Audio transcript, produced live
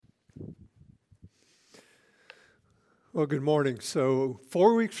Well, good morning. So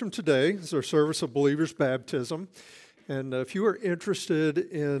 4 weeks from today is our service of believers' baptism. And if you are interested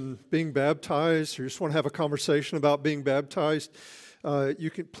in being baptized or you just want to have a conversation about being baptized,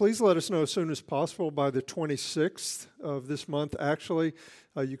 you can please let us know as soon as possible by the 26th of this month, actually.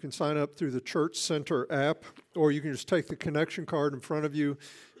 You can sign up through the Church Center app, or you can just take the connection card in front of you,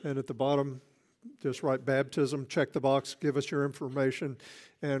 and at the bottom, just write baptism, check the box, give us your information,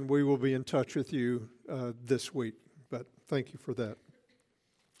 and we will be in touch with you this week. But thank you for that.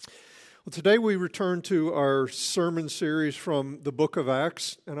 Well, today we return to our sermon series from the book of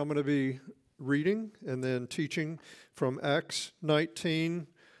Acts, and I'm going to be reading and then teaching from Acts 19,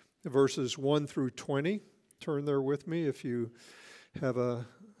 verses 1 through 20. Turn there with me if you have the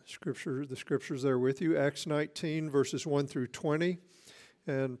scriptures there with you. Acts 19, verses 1 through 20.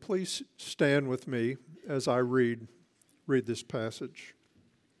 And please stand with me as I read this passage.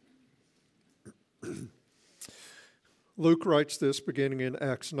 Luke writes this beginning in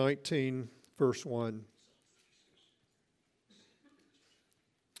Acts 19, verse 1.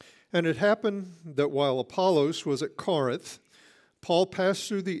 And it happened that while Apollos was at Corinth, Paul passed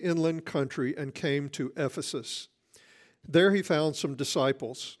through the inland country and came to Ephesus. There he found some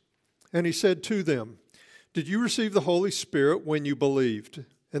disciples, and he said to them, "Did you receive the Holy Spirit when you believed?"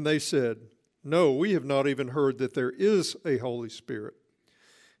 And they said, "No, we have not even heard that there is a Holy Spirit."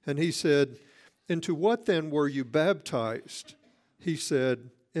 And he said, "Into what then were you baptized?" He said,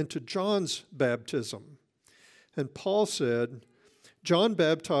 "Into John's baptism." And Paul said, "John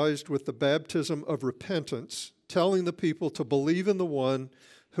baptized with the baptism of repentance, telling the people to believe in the one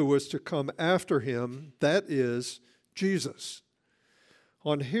who was to come after him, that is, Jesus."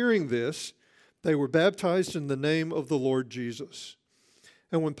 On hearing this, they were baptized in the name of the Lord Jesus.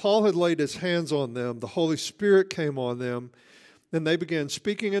 And when Paul had laid his hands on them, the Holy Spirit came on them, and they began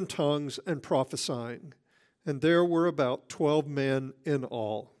speaking in tongues and prophesying. And there were about 12 men in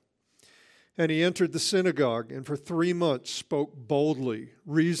all. And he entered the synagogue, and for 3 months spoke boldly,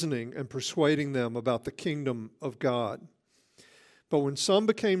 reasoning and persuading them about the kingdom of God. But when some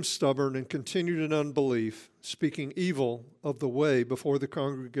became stubborn and continued in unbelief, speaking evil of the way before the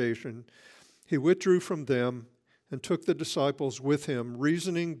congregation, he withdrew from them and took the disciples with him,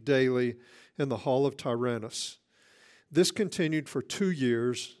 reasoning daily in the hall of Tyrannus. This continued for 2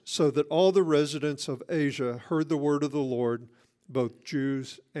 years, so that all the residents of Asia heard the word of the Lord, both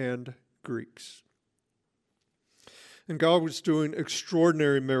Jews and Greeks. And God was doing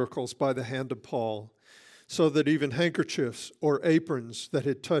extraordinary miracles by the hand of Paul, so that even handkerchiefs or aprons that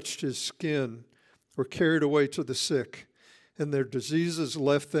had touched his skin were carried away to the sick, and their diseases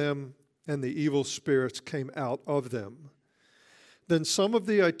left them, and the evil spirits came out of them. Then some of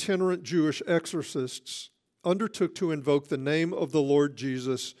the itinerant Jewish exorcists undertook to invoke the name of the Lord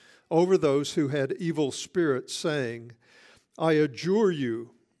Jesus over those who had evil spirits, saying, "I adjure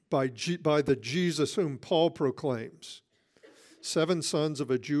you by the Jesus whom Paul proclaims." 7 sons of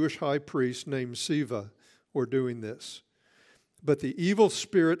a Jewish high priest named Sceva were doing this. But the evil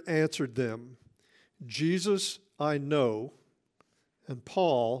spirit answered them, "Jesus I know, and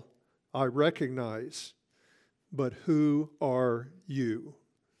Paul I recognize, but who are you?"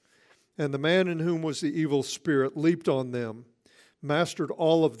 And the man in whom was the evil spirit leaped on them, mastered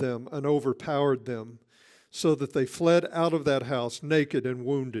all of them, and overpowered them, so that they fled out of that house naked and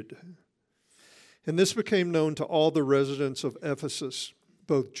wounded. And this became known to all the residents of Ephesus,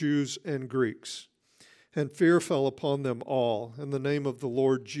 both Jews and Greeks. And fear fell upon them all, and the name of the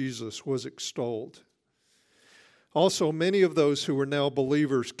Lord Jesus was extolled. Also, many of those who were now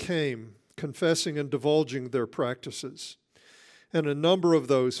believers came, confessing and divulging their practices. And a number of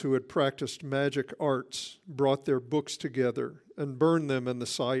those who had practiced magic arts brought their books together and burned them in the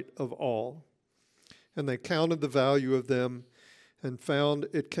sight of all. And they counted the value of them and found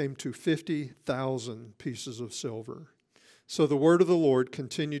it came to 50,000 pieces of silver. So the word of the Lord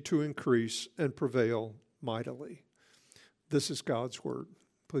continued to increase and prevail mightily. This is God's word.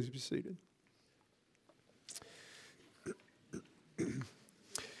 Please be seated.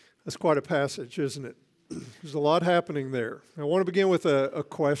 That's quite a passage, isn't it? There's a lot happening there. I want to begin with a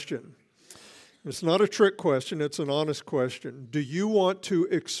question. It's not a trick question, it's an honest question. Do you want to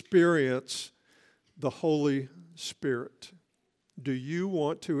experience the Holy Spirit? Do you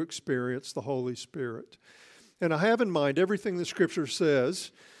want to experience the Holy Spirit? And I have in mind everything the Scripture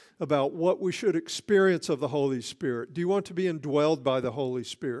says about what we should experience of the Holy Spirit. Do you want to be indwelled by the Holy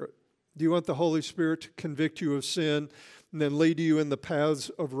Spirit? Do you want the Holy Spirit to convict you of sin and then lead you in the paths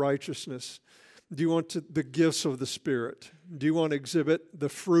of righteousness? Do you want the gifts of the Spirit? Do you want to exhibit the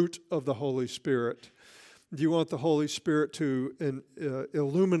fruit of the Holy Spirit? Do you want the Holy Spirit to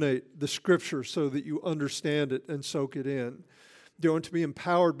illuminate the Scripture so that you understand it and soak it in? Do you want to be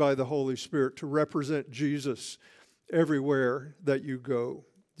empowered by the Holy Spirit to represent Jesus everywhere that you go?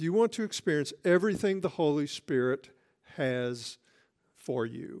 Do you want to experience everything the Holy Spirit has for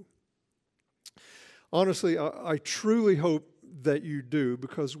you? Honestly, I truly hope that you do,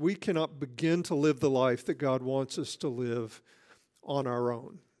 because we cannot begin to live the life that God wants us to live on our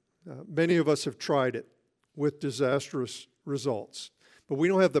own. Many of us have tried it with disastrous results, but we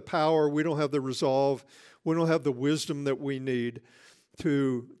don't have the power, we don't have the resolve, we don't have the wisdom that we need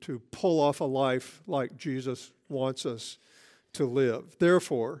to pull off a life like Jesus wants us to live.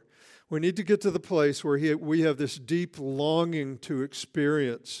 Therefore, we need to get to the place where we have this deep longing to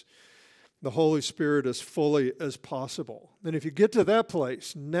experience the Holy Spirit as fully as possible. And if you get to that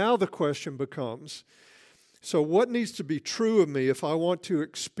place, now the question becomes, so what needs to be true of me if I want to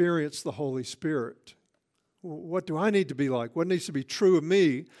experience the Holy Spirit? What do I need to be like? What needs to be true of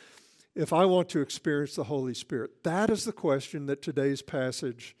me if I want to experience the Holy Spirit? That is the question that today's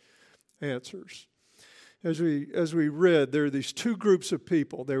passage answers. As we read, there are these two groups of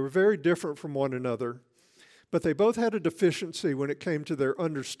people. They were very different from one another, but they both had a deficiency when it came to their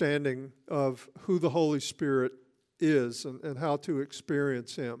understanding of who the Holy Spirit is and how to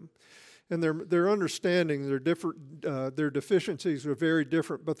experience Him. And their understanding, their deficiencies were very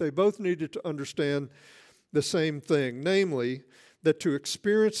different, but they both needed to understand the same thing, namely that to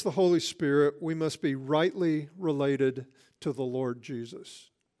experience the Holy Spirit, we must be rightly related to the Lord Jesus.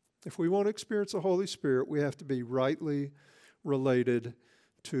 If we want to experience the Holy Spirit, we have to be rightly related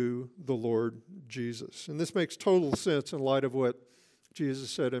to the Lord Jesus. And this makes total sense in light of what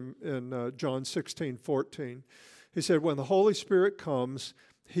Jesus said in John 16:14. He said, when the Holy Spirit comes,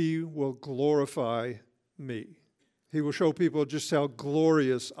 He will glorify me. He will show people just how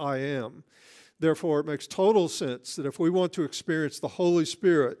glorious I am. Therefore, it makes total sense that if we want to experience the Holy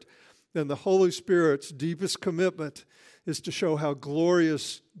Spirit, then the Holy Spirit's deepest commitment is to show how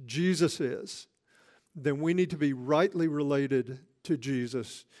glorious Jesus is. Then we need to be rightly related to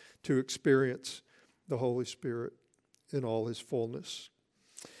Jesus to experience the Holy Spirit in all His fullness.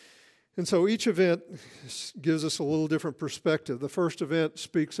 And so each event gives us a little different perspective. The first event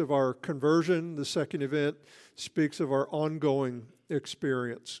speaks of our conversion. The second event speaks of our ongoing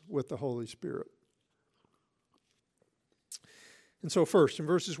experience with the Holy Spirit. And so first, in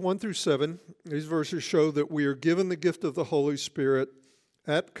verses 1 through 7, these verses show that we are given the gift of the Holy Spirit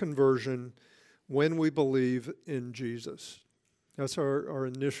at conversion when we believe in Jesus. That's our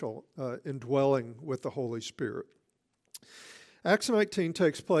initial indwelling with the Holy Spirit. Acts 19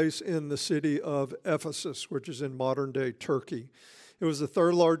 takes place in the city of Ephesus, which is in modern-day Turkey. It was the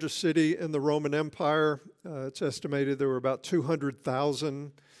third largest city in the Roman Empire. It's estimated there were about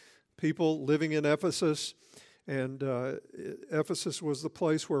 200,000 people living in Ephesus. And Ephesus was the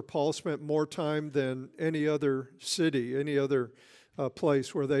place where Paul spent more time than any other city, any other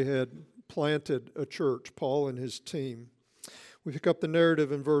place where they had planted a church, Paul and his team. We pick up the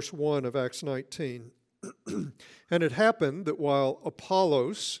narrative in verse 1 of Acts 19. And it happened that while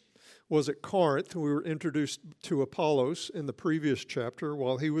Apollos was at Corinth, we were introduced to Apollos in the previous chapter,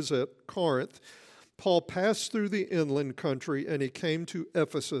 while he was at Corinth, Paul passed through the inland country and he came to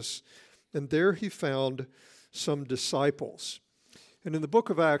Ephesus, and there he found some disciples. And in the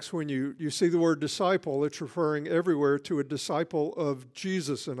book of Acts, when you see the word disciple, it's referring everywhere to a disciple of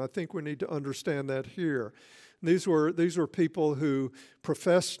Jesus, and I think we need to understand that here. These were people who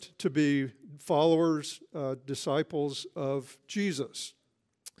professed to be followers, disciples of Jesus.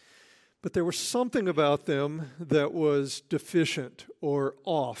 But there was something about them that was deficient or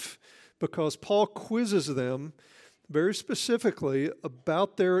off, because Paul quizzes them very specifically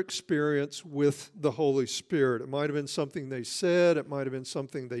about their experience with the Holy Spirit. It might have been something they said, it might have been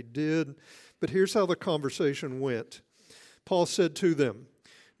something they did, but here's how the conversation went. Paul said to them,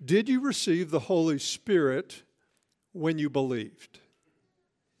 "Did you receive the Holy Spirit when you believed?"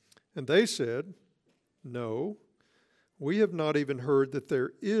 And they said, "No, we have not even heard that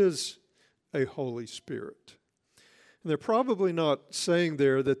there is a Holy Spirit." And they're probably not saying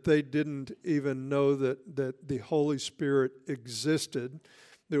there that they didn't even know that the Holy Spirit existed.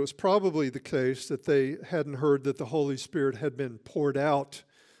 It was probably the case that they hadn't heard that the Holy Spirit had been poured out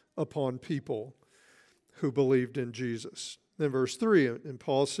upon people who believed in Jesus. Then verse 3, and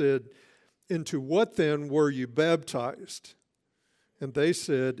Paul said, "Into what then were you baptized?" And they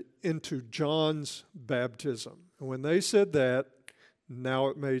said, "Into John's baptism." And when they said that, now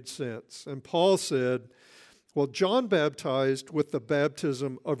it made sense. And Paul said, "Well, John baptized with the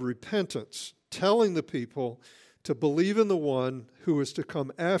baptism of repentance, telling the people to believe in the one who is to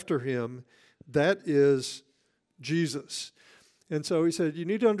come after him, That is Jesus. And so he said, you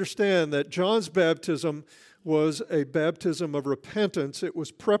need to understand that John's baptism was a baptism of repentance. It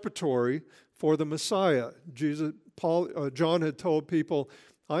was preparatory for the Messiah. John had told people,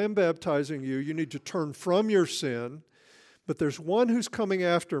 I am baptizing you. You need to turn from your sin, but there's one who's coming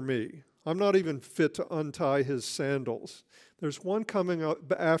after me. I'm not even fit to untie his sandals. There's one coming up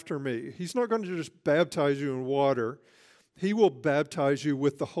after me. He's not going to just baptize you in water. He will baptize you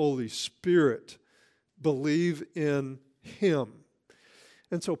with the Holy Spirit. Believe in him.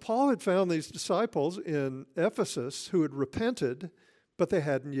 And so Paul had found these disciples in Ephesus who had repented, but they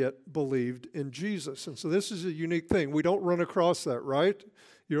hadn't yet believed in Jesus. And so this is a unique thing. We don't run across that, right?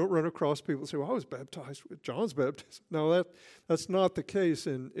 You don't run across people who say, well, I was baptized with John's baptism. No, that's not the case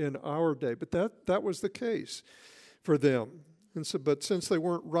in our day. But that was the case for them. And so, but since they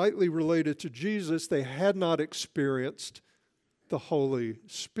weren't rightly related to Jesus, they had not experienced the Holy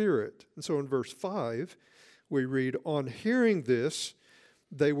Spirit. And so in verse 5, we read, on hearing this,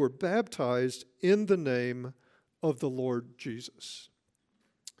 they were baptized in the name of the Lord Jesus.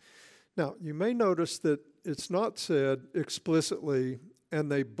 Now, you may notice that it's not said explicitly, and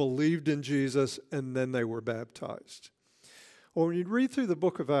they believed in Jesus, and then they were baptized. Well, when you read through the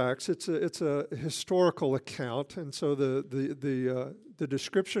book of Acts, it's a historical account, and so the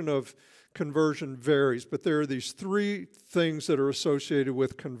description of conversion varies, but there are these three things that are associated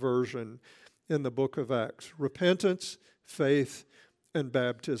with conversion in the book of Acts: repentance, faith, and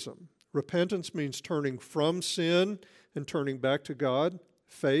baptism. Repentance means turning from sin and turning back to God.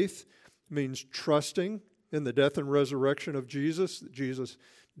 Faith means trusting in the death and resurrection of Jesus, that Jesus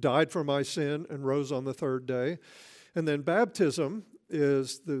died for my sin and rose on the third day. And then baptism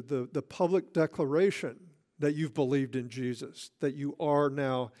is the public declaration that you've believed in Jesus, that you are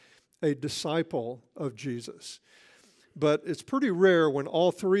now a disciple of Jesus. But it's pretty rare when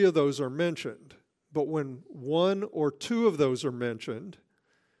all three of those are mentioned. But when one or two of those are mentioned,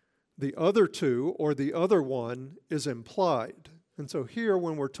 the other two or the other one is implied. And so here,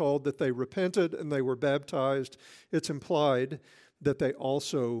 when we're told that they repented and they were baptized, it's implied that they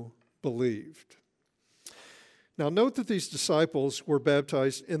also believed. Now, note that these disciples were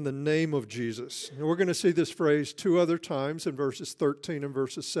baptized in the name of Jesus. And we're going to see this phrase two other times in verses 13 and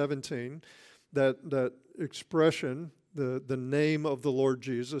verses 17. That expression, the name of the Lord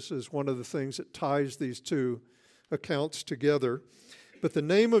Jesus, is one of the things that ties these two accounts together. But the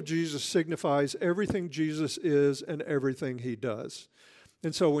name of Jesus signifies everything Jesus is and everything he does.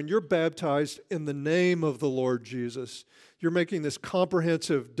 And so when you're baptized in the name of the Lord Jesus, you're making this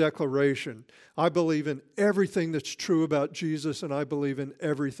comprehensive declaration. I believe in everything that's true about Jesus, and I believe in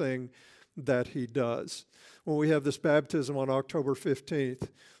everything that he does. When we have this baptism on October 15th,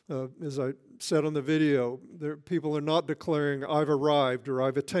 as I said on the video, people are not declaring, I've arrived or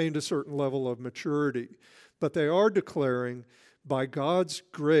I've attained a certain level of maturity, but they are declaring, by God's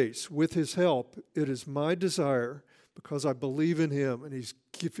grace, with his help, it is my desire, because I believe in him and he's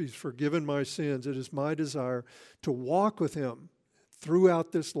forgiven my sins, it is my desire to walk with him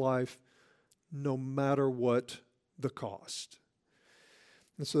throughout this life, no matter what the cost.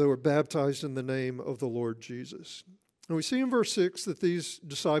 And so they were baptized in the name of the Lord Jesus. And we see in verse 6 that these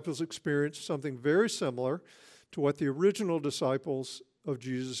disciples experienced something very similar to what the original disciples of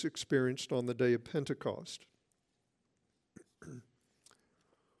Jesus experienced on the day of Pentecost.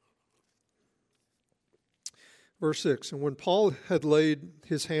 Verse 6, and when Paul had laid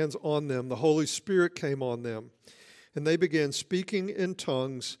his hands on them, the Holy Spirit came on them, and they began speaking in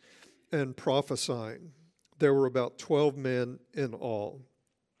tongues and prophesying. There were about 12 men in all.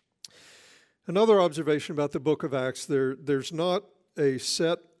 Another observation about the book of Acts, there's not a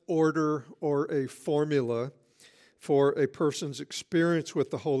set order or a formula for a person's experience with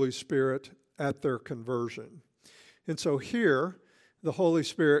the Holy Spirit at their conversion. And so here, the Holy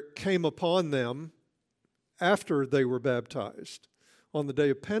Spirit came upon them after they were baptized. On the day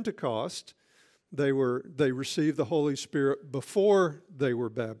of Pentecost, they received the Holy Spirit before they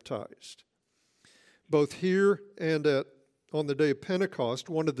were baptized. Both here and on the day of Pentecost,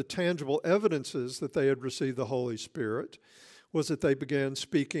 one of the tangible evidences that they had received the Holy Spirit was that they began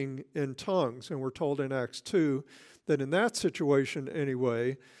speaking in tongues. And we're told in Acts 2 that in that situation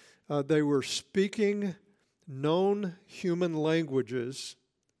anyway, they were speaking known human languages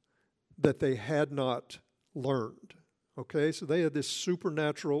that they had not learned. Okay, so they had this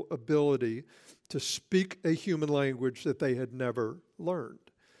supernatural ability to speak a human language that they had never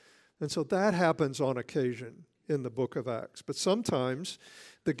learned. And so that happens on occasion in the book of Acts. But sometimes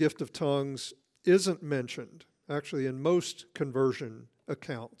the gift of tongues isn't mentioned, actually in most conversion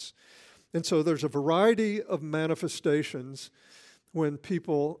accounts. And so there's a variety of manifestations when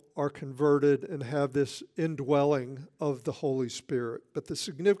people are converted and have this indwelling of the Holy Spirit. But the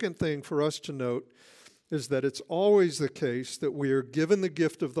significant thing for us to note is that it's always the case that we are given the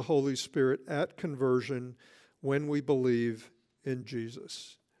gift of the Holy Spirit at conversion when we believe in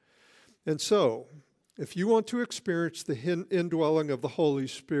Jesus. And so, if you want to experience the indwelling of the Holy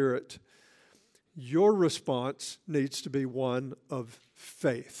Spirit, your response needs to be one of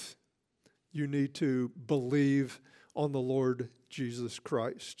faith. You need to believe on the Lord Jesus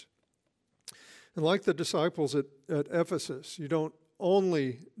Christ. And like the disciples at Ephesus, you don't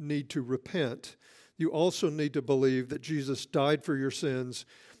only need to repent, you also need to believe that Jesus died for your sins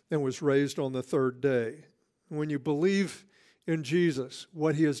and was raised on the third day. And when you believe in Jesus,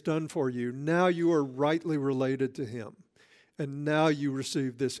 what he has done for you, now you are rightly related to him. And now you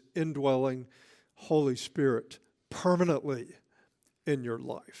receive this indwelling Holy Spirit permanently in your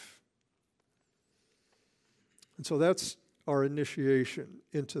life. And so that's our initiation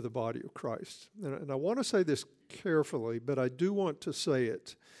into the body of Christ. And I want to say this carefully, but I do want to say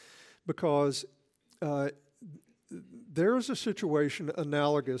it because there is a situation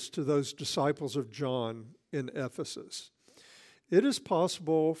analogous to those disciples of John in Ephesus. It is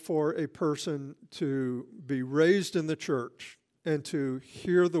possible for a person to be raised in the church and to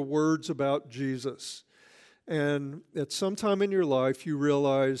hear the words about Jesus. And at some time in your life, you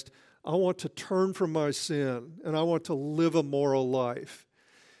realized, I want to turn from my sin and I want to live a moral life.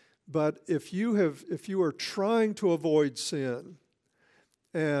 But if you are trying to avoid sin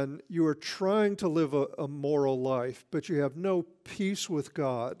and you are trying to live a moral life, but you have no peace with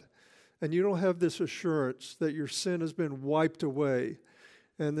God, and you don't have this assurance that your sin has been wiped away,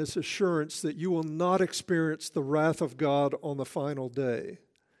 and this assurance that you will not experience the wrath of God on the final day,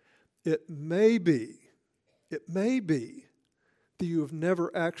 it may be that you have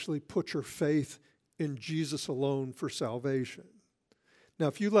never actually put your faith in Jesus alone for salvation. Now,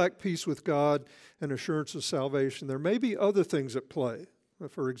 if you lack peace with God and assurance of salvation, there may be other things at play.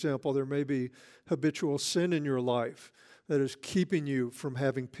 For example, there may be habitual sin in your life that is keeping you from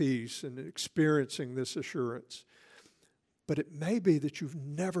having peace and experiencing this assurance. But it may be that you've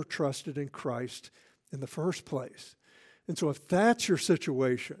never trusted in Christ in the first place. And so if that's your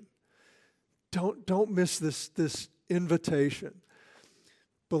situation, don't miss this invitation.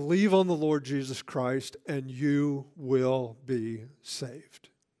 Believe on the Lord Jesus Christ and you will be saved.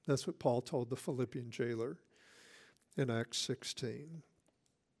 That's what Paul told the Philippian jailer in Acts 16.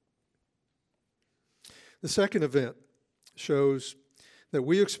 The second event shows that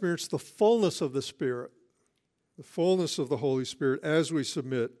we experience the fullness of the Spirit, the fullness of the Holy Spirit as we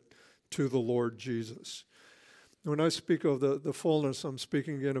submit to the Lord Jesus. When I speak of the fullness, I'm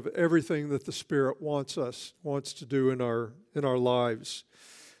speaking again of everything that the Spirit wants to do in our lives,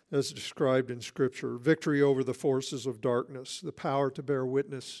 as described in Scripture. Victory over the forces of darkness, the power to bear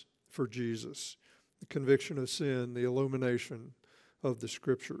witness for Jesus, the conviction of sin, the illumination of the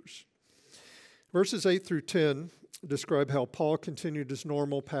Scriptures. Verses 8 through 10 describe how Paul continued his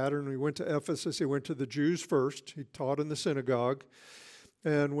normal pattern. He went to Ephesus. He went to the Jews first. He taught in the synagogue.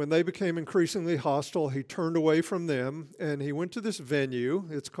 And when they became increasingly hostile, he turned away from them, and he went to this venue.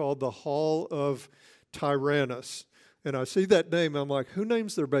 It's called the Hall of Tyrannus. And I see that name, I'm like, who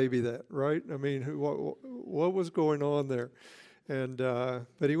names their baby that, right? I mean, what was going on there? And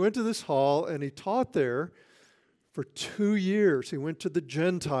but he went to this hall, and he taught there for 2 years. He went to the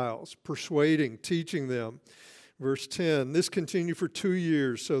Gentiles, persuading, teaching them. Verse 10, this continued for 2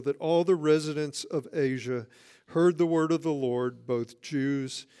 years, so that all the residents of Asia heard the word of the Lord, both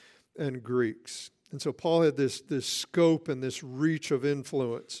Jews and Greeks. And so Paul had this scope and this reach of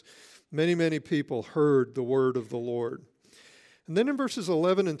influence. Many, many people heard the word of the Lord. And then in verses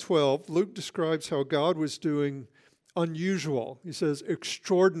 11 and 12, Luke describes how God was doing unusual, he says,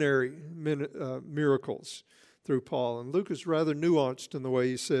 extraordinary miracles through Paul. And Luke is rather nuanced in the way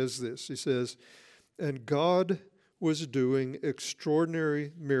he says this. He says, and God was doing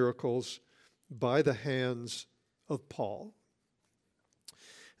extraordinary miracles by the hands of Paul.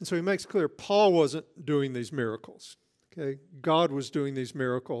 And so he makes clear Paul wasn't doing these miracles. Okay? God was doing these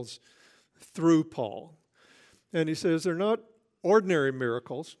miracles through Paul. And he says they're not ordinary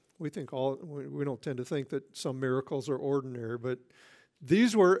miracles. We don't tend to think that some miracles are ordinary, but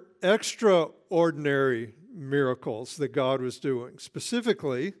these were extraordinary miracles that God was doing.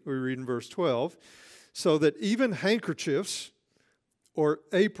 Specifically, we read in verse 12, so that even handkerchiefs or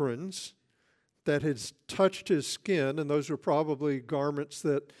aprons that had touched his skin, and those were probably garments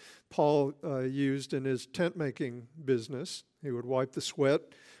that Paul used in his tent-making business. He would wipe the sweat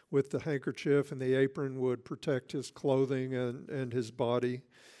with the handkerchief, and the apron would protect his clothing and his body.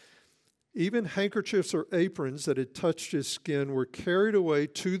 Even handkerchiefs or aprons that had touched his skin were carried away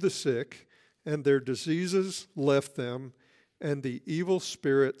to the sick, and their diseases left them, and the evil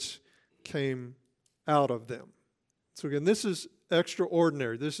spirits came out of them. So again, this is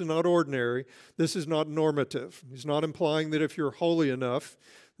extraordinary. This is not ordinary. This is not normative. He's not implying that if you're holy enough,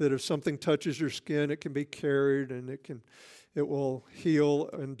 that if something touches your skin, it can be carried and it will heal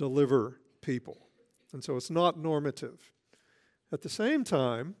and deliver people. And so it's not normative. At the same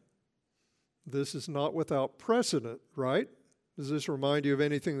time, this is not without precedent, right? Does this remind you of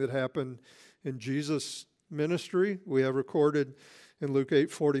anything that happened in Jesus' ministry? We have recorded in Luke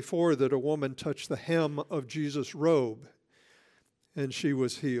 8:44 that a woman touched the hem of Jesus' robe and she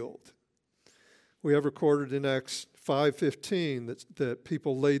was healed. We have recorded in Acts 5:15 that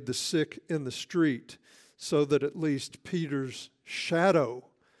people laid the sick in the street so that at least Peter's shadow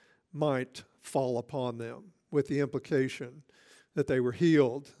might fall upon them, with the implication that they were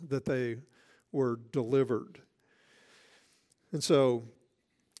healed, that they were delivered. And so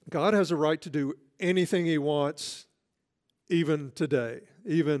God has a right to do anything he wants, even today,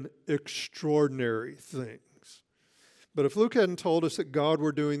 even extraordinary things. But if Luke hadn't told us that God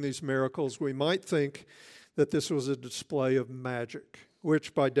were doing these miracles, we might think that this was a display of magic,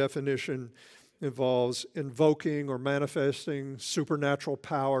 which by definition involves invoking or manifesting supernatural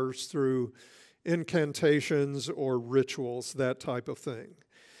powers through incantations or rituals, that type of thing.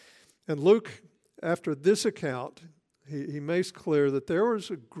 And Luke, after this account, he makes clear that there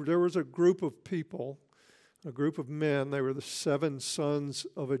was a group of people, a group of men. They were the 7 sons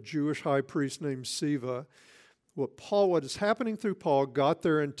of a Jewish high priest named Sceva. What is happening through Paul got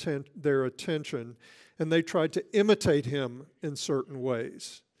their attention, and they tried to imitate him in certain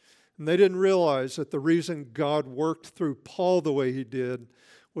ways. And they didn't realize that the reason God worked through Paul the way he did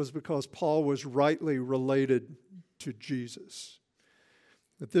was because Paul was rightly related to Jesus.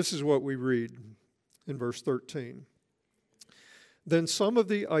 But this is what we read in verse 13. Then some of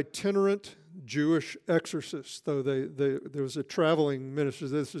the itinerant Jewish exorcists, though there was a traveling minister,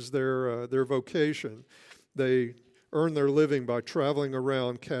 this is their vocation. They earn their living by traveling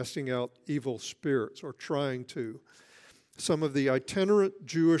around casting out evil spirits, or trying to. Some of the itinerant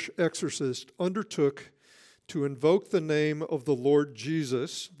Jewish exorcists undertook to invoke the name of the Lord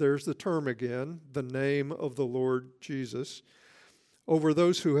Jesus, there's the term again, the name of the Lord Jesus, over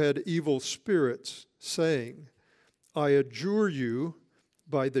those who had evil spirits, saying, I adjure you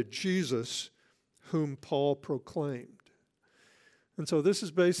by the Jesus whom Paul proclaimed. And so this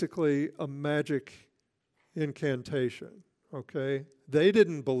is basically a magic incantation, okay? They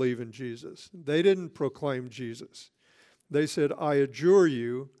didn't believe in Jesus. They didn't proclaim Jesus. They said, I adjure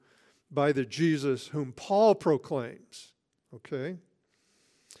you by the Jesus whom Paul proclaims, okay?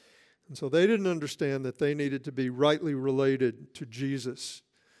 And so they didn't understand that they needed to be rightly related to Jesus,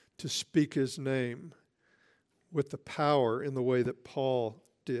 to speak his name with the power in the way that Paul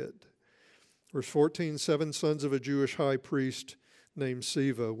did. Verse 14, 7 sons of a Jewish high priest named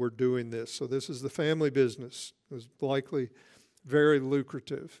Sceva were doing this. So this is the family business. It was likely very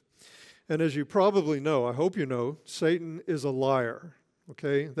lucrative. And as you probably know, I hope you know, Satan is a liar,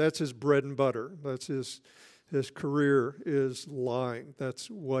 okay? That's his bread and butter. That's his career is lying. That's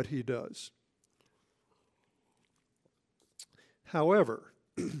what he does. However,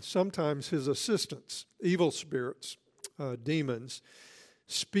 sometimes his assistants, evil spirits, demons,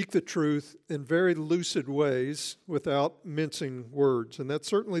 speak the truth in very lucid ways without mincing words. And that's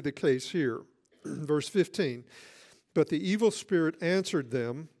certainly the case here. Verse 15, but the evil spirit answered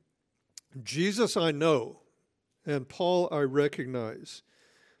them, Jesus I know, and Paul I recognize,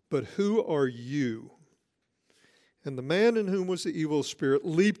 but who are you? And the man in whom was the evil spirit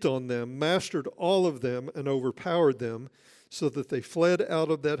leaped on them, mastered all of them, and overpowered them, so that they fled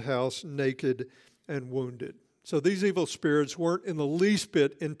out of that house naked and wounded. So these evil spirits weren't in the least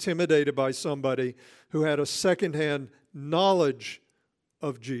bit intimidated by somebody who had a secondhand knowledge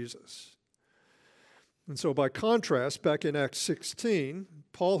of Jesus. And so by contrast, back in Acts 16,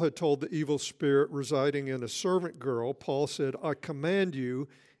 Paul had told the evil spirit residing in a servant girl, Paul said, I command you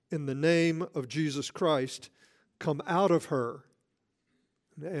in the name of Jesus Christ, come out of her.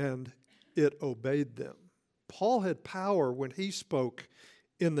 And it obeyed them. Paul had power when he spoke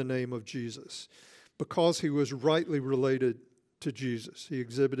in the name of Jesus because he was rightly related to Jesus. He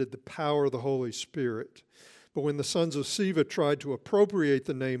exhibited the power of the Holy Spirit. But when the sons of Sceva tried to appropriate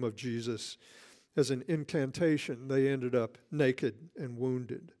the name of Jesus as an incantation, they ended up naked and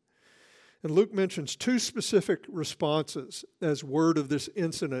wounded. And Luke mentions 2 specific responses as word of this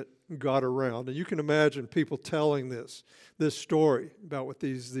incident got around. And you can imagine people telling this story about what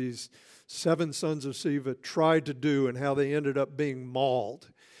these 7 sons of Sceva tried to do and how they ended up being mauled.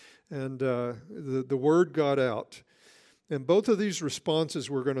 and the word got out. And both of these responses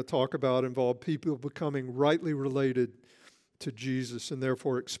we're going to talk about involve people becoming rightly related to Jesus and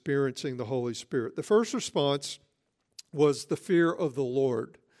therefore experiencing the Holy Spirit. The first response was the fear of the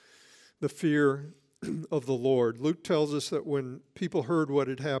Lord. The fear of the Lord. Luke tells us that when people heard what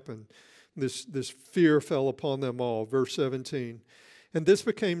had happened, this fear fell upon them all. Verse 17. And this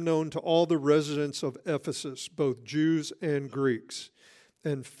became known to all the residents of Ephesus, both Jews and Greeks.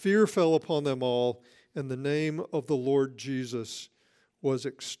 And fear fell upon them all, and the name of the Lord Jesus was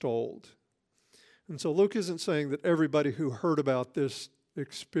extolled. And so Luke isn't saying that everybody who heard about this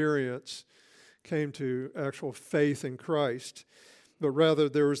experience came to actual faith in Christ, but rather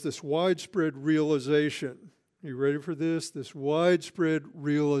there was this widespread realization. You ready for this? This widespread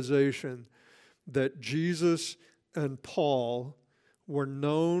realization that Jesus and Paul were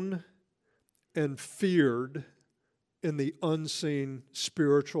known and feared in the unseen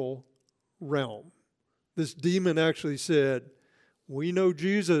spiritual realm. This demon actually said, we know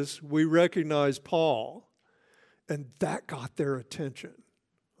Jesus, we recognize Paul. And that got their attention,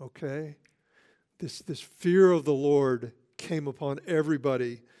 okay? This fear of the Lord came upon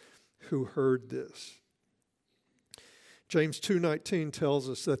everybody who heard this. James 2:19 tells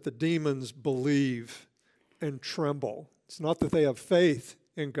us that the demons believe and tremble. It's not that they have faith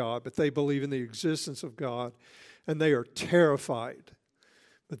in God, but they believe in the existence of God, and they are terrified.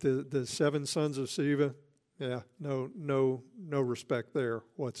 But the seven sons of Sceva, no respect there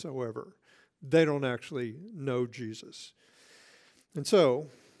whatsoever. They don't actually know Jesus. And so,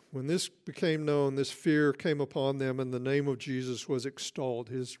 when this became known, this fear came upon them, and the name of Jesus was extolled.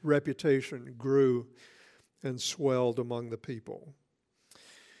 His reputation grew and swelled among the people.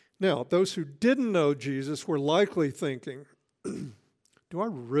 Now, those who didn't know Jesus were likely thinking, do I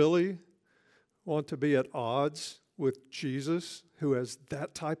really want to be at odds with Jesus, who has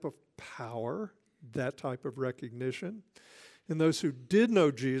that type of power, that type of recognition? And those who did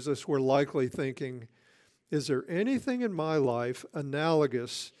know Jesus were likely thinking, is there anything in my life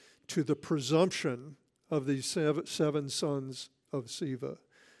analogous to the presumption of these seven sons of Sceva?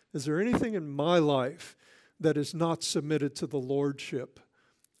 Is there anything in my life that is not submitted to the lordship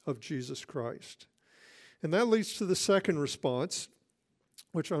of Jesus Christ? And that leads to the second response,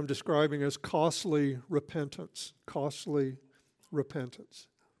 which I'm describing as costly repentance. Costly repentance.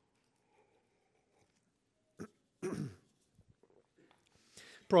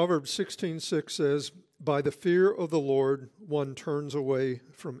 Proverbs 16:6 says, by the fear of the Lord, one turns away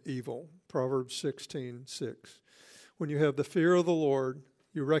from evil. Proverbs 16:6. When you have the fear of the Lord,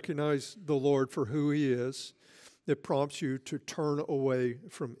 you recognize the Lord for who he is. It prompts you to turn away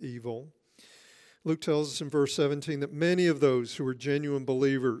from evil. Luke tells us in verse 17 that many of those who were genuine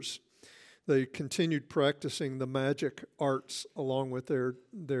believers, they continued practicing the magic arts along with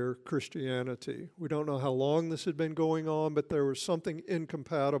their Christianity. We don't know how long this had been going on, but there was something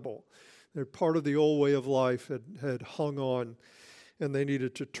incompatible. Part of the old way of life had hung on, and they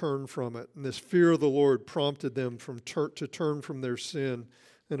needed to turn from it. And this fear of the Lord prompted them to turn from their sin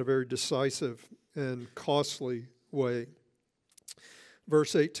in a very decisive and costly way.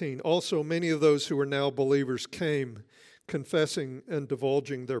 Verse 18, also many of those who were now believers came, confessing and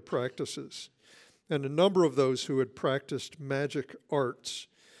divulging their practices. And a number of those who had practiced magic arts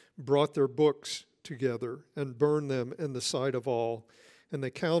brought their books together and burned them in the sight of all. And they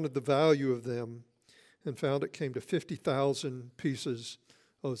counted the value of them and found it came to 50,000 pieces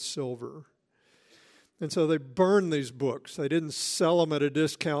of silver. And so they burned these books. They didn't sell them at a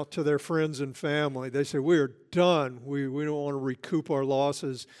discount to their friends and family. They said, we are done. We don't want to recoup our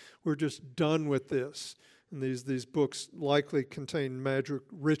losses. We're just done with this. And these books likely contain magic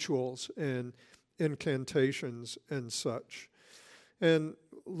rituals and incantations and such. And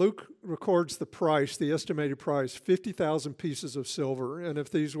Luke records the price, the estimated price, 50,000 pieces of silver. And if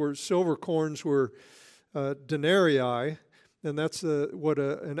these were silver coins were denarii, then that's what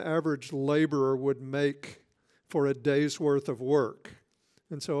an average laborer would make for a day's worth of work.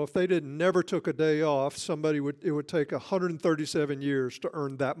 And so if they never took a day off, it would take 137 years to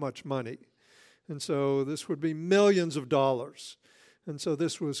earn that much money. And so this would be millions of dollars. And so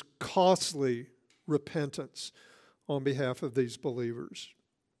this was costly repentance on behalf of these believers.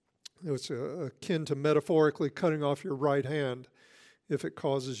 It's akin to metaphorically cutting off your right hand if it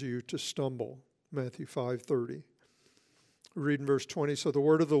causes you to stumble. Matthew 5:30. Read in verse 20, so the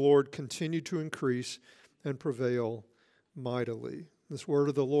word of the Lord continued to increase and prevail mightily. This word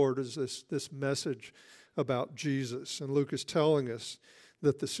of the Lord is this message about Jesus. And Luke is telling us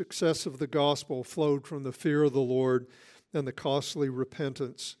that the success of the gospel flowed from the fear of the Lord and the costly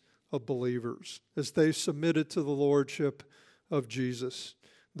repentance of believers. As they submitted to the lordship of Jesus,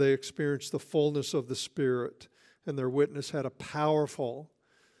 They experienced the fullness of the Spirit, and their witness had a powerful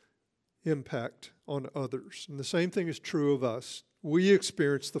impact on others. And the same thing is true of us. We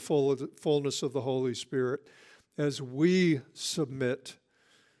experience the fullness of the Holy Spirit as we submit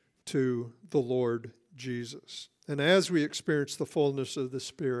to the Lord Jesus. And as we experience the fullness of the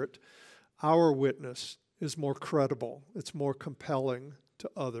Spirit, our witness is more credible. It's more compelling to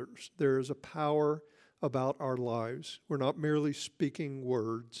others. There is a power about our lives. We're not merely speaking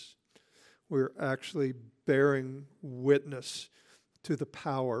words. We're actually bearing witness to the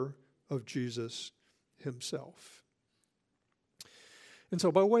power of Jesus himself. And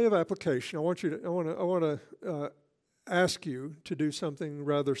so by way of application, I want to ask you to do something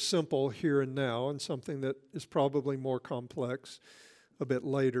rather simple here and now, and something that is probably more complex a bit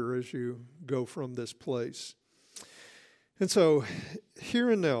later as you go from this place. And so, here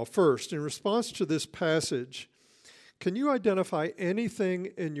and now, first, in response to this passage, can you identify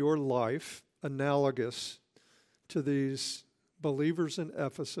anything in your life analogous to these believers in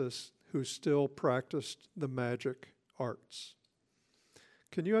Ephesus who still practiced the magic arts?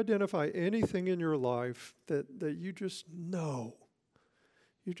 Can you identify anything in your life that you just know?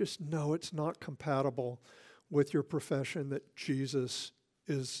 You just know it's not compatible with your profession that Jesus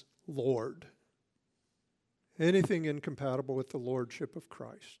is Lord. Anything incompatible with the Lordship of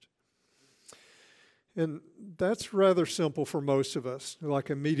Christ. And that's rather simple for most of us. Like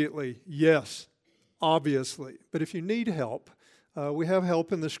immediately, yes, obviously. But if you need help, we have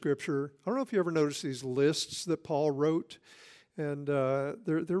help in the Scripture. I don't know if you ever noticed these lists that Paul wrote. And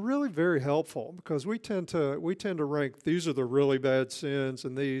they're really very helpful, because we tend to rank, these are the really bad sins,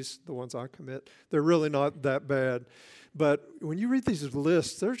 and these, the ones I commit, they're really not that bad. But when you read these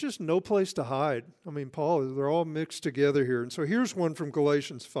lists, there's just no place to hide. I mean, they're all mixed together here. And so here's one from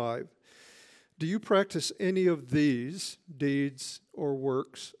Galatians 5. Do you practice any of these deeds or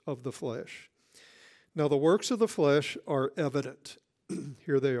works of the flesh? Now, the works of the flesh are evident.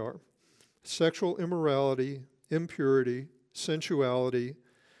 Here they are: sexual immorality, impurity, sensuality,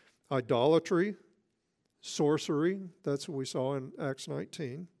 idolatry, sorcery, that's what we saw in Acts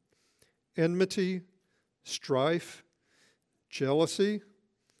 19, enmity, strife, jealousy,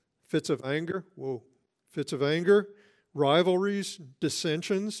 fits of anger, rivalries,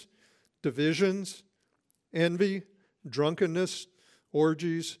 dissensions, divisions, envy, drunkenness,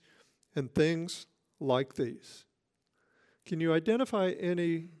 orgies, and things like these. Can you identify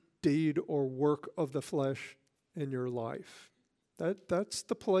any deed or work of the flesh in your life? That's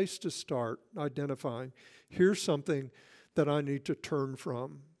the place to start, identifying. Here's something that I need to turn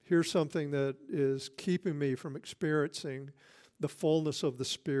from. Here's something that is keeping me from experiencing the fullness of the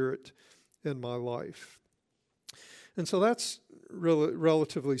Spirit in my life. And so that's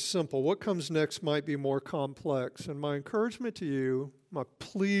relatively simple. What comes next might be more complex. And my encouragement to you, my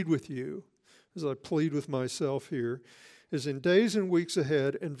plead with you, as I plead with myself here, is in days and weeks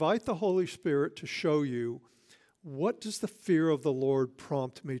ahead, invite the Holy Spirit to show you, what does the fear of the Lord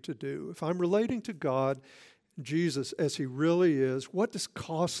prompt me to do? If I'm relating to God, Jesus, as he really is, what does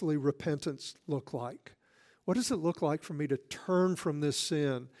costly repentance look like? What does it look like for me to turn from this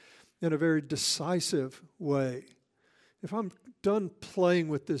sin in a very decisive way? If I'm done playing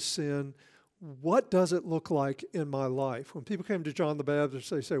with this sin, what does it look like in my life? When people came to John the Baptist,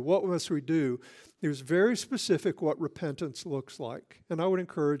 they say, what must we do? He was very specific what repentance looks like. And I would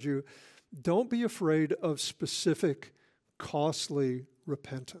encourage you, don't be afraid of specific, costly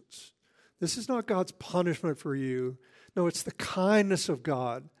repentance. This is not God's punishment for you. No, it's the kindness of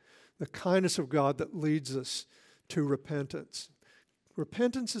God that leads us to repentance.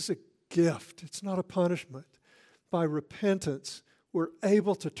 Repentance is a gift. It's not a punishment. By repentance, we're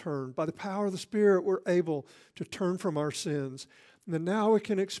able to turn. By the power of the Spirit, we're able to turn from our sins. And then now we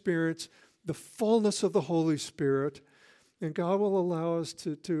can experience the fullness of the Holy Spirit, and God will allow us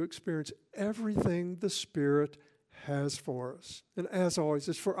to experience everything the Spirit has for us. And as always,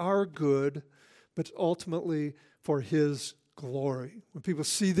 it's for our good, but ultimately for His glory. When people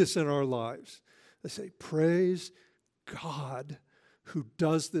see this in our lives, they say, praise God who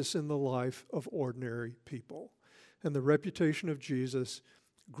does this in the life of ordinary people. And the reputation of Jesus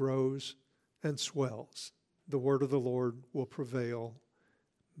grows and swells. The word of the Lord will prevail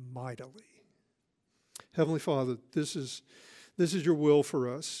mightily. Heavenly Father, this is your will for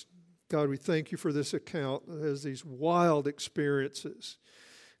us. God, we thank you for this account as these wild experiences.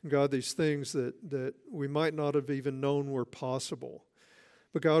 And God, these things that we might not have even known were possible.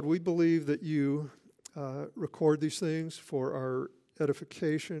 But God, we believe that you record these things for our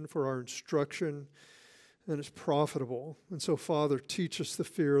edification, for our instruction, and it's profitable. And so, Father, teach us the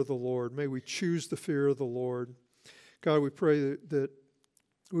fear of the Lord. May we choose the fear of the Lord. God, we pray that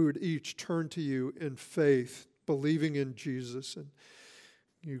we would each turn to you in faith, believing in Jesus and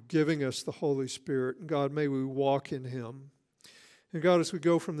you giving us the Holy Spirit. And God, may we walk in him. And God, as we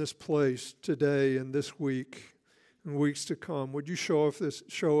go from this place today and this week and weeks to come, would you show us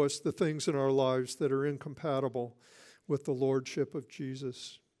the things in our lives that are incompatible with the lordship of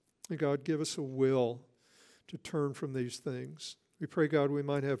Jesus? And God, give us a will to turn from these things. We pray, God, we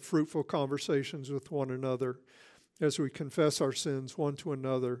might have fruitful conversations with one another as we confess our sins one to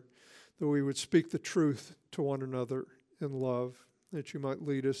another, that we would speak the truth to one another in love, that you might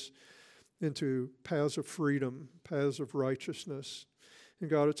lead us into paths of freedom, paths of righteousness. And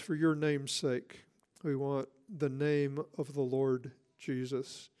God, it's for your name's sake. We want the name of the Lord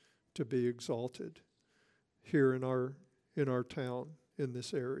Jesus to be exalted here in our town, in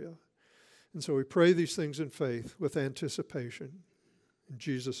this area. And so we pray these things in faith with anticipation. In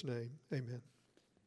Jesus' name, amen.